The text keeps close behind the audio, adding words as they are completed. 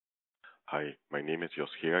Hi, my name is Jos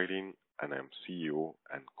Gheerardyn, and I'm CEO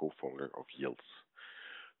and co-founder of Yields.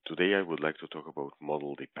 Today I would like to talk about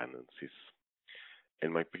model dependencies.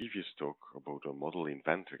 In my previous talk about a model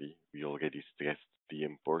inventory, we already stressed the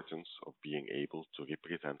importance of being able to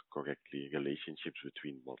represent correctly relationships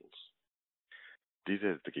between models. This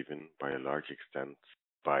is driven by a large extent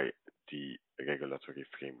by the regulatory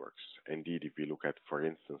frameworks. Indeed, if we look at, for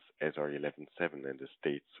instance, SR 11.7 in the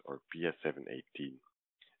States or PS 7.18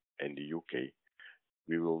 in the UK,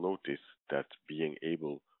 we will notice that being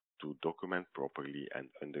able to document properly and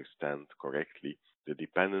understand correctly the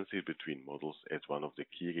dependencies between models is one of the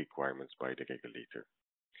key requirements by the regulator.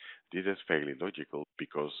 This is fairly logical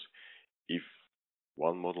because if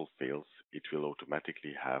one model fails, it will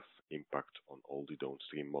automatically have impact on all the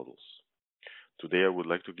downstream models. Today I would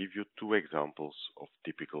like to give you two examples of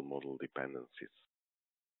typical model dependencies.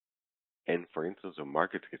 In, for instance, a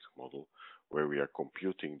market risk model, where we are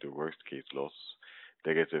computing the worst case loss,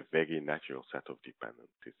 there is a very natural set of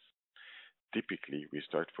dependencies. Typically, we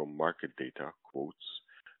start from market data, quotes,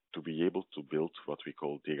 to be able to build what we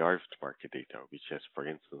call derived market data, which has, for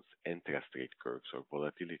instance, interest rate curves or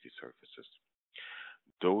volatility surfaces.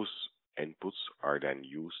 Those inputs are then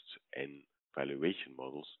used in valuation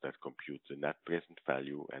models that compute the net present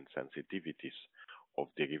value and sensitivities of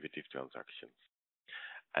derivative transactions.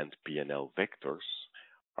 And P&L vectors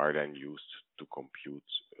are then used to compute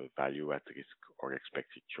value at risk or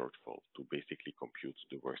expected shortfall to basically compute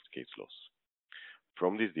the worst case loss.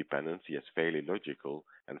 From this dependency, it's fairly logical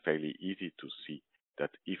and fairly easy to see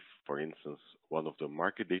that if, for instance, one of the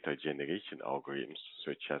market data generation algorithms,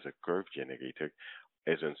 such as a curve generator,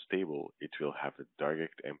 is unstable, it will have a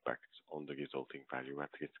direct impact on the resulting value at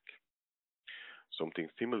risk. Something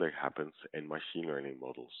similar happens in machine learning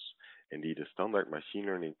models. Indeed, a standard machine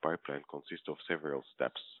learning pipeline consists of several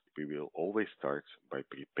steps. We will always start by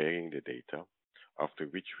preparing the data, after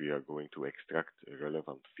which we are going to extract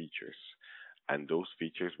relevant features. And those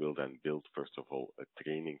features will then build, first of all, a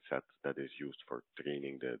training set that is used for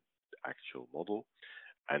training the actual model.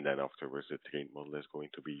 And then afterwards, the trained model is going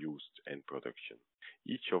to be used in production.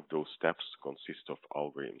 Each of those steps consists of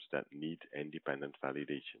algorithms that need independent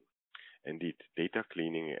validation. Indeed, data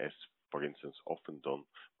cleaning is, for instance, often done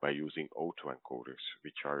by using autoencoders,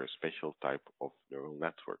 which are a special type of neural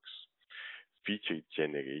networks. Feature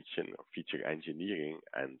generation, feature engineering,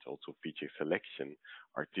 and also feature selection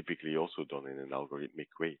are typically also done in an algorithmic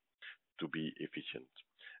way to be efficient.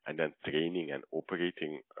 And then training and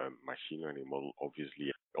operating a machine learning model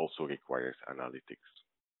obviously also requires analytics.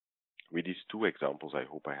 With these two examples, I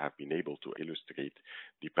hope I have been able to illustrate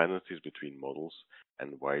dependencies between models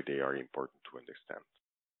and why they are important to understand.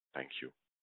 Thank you.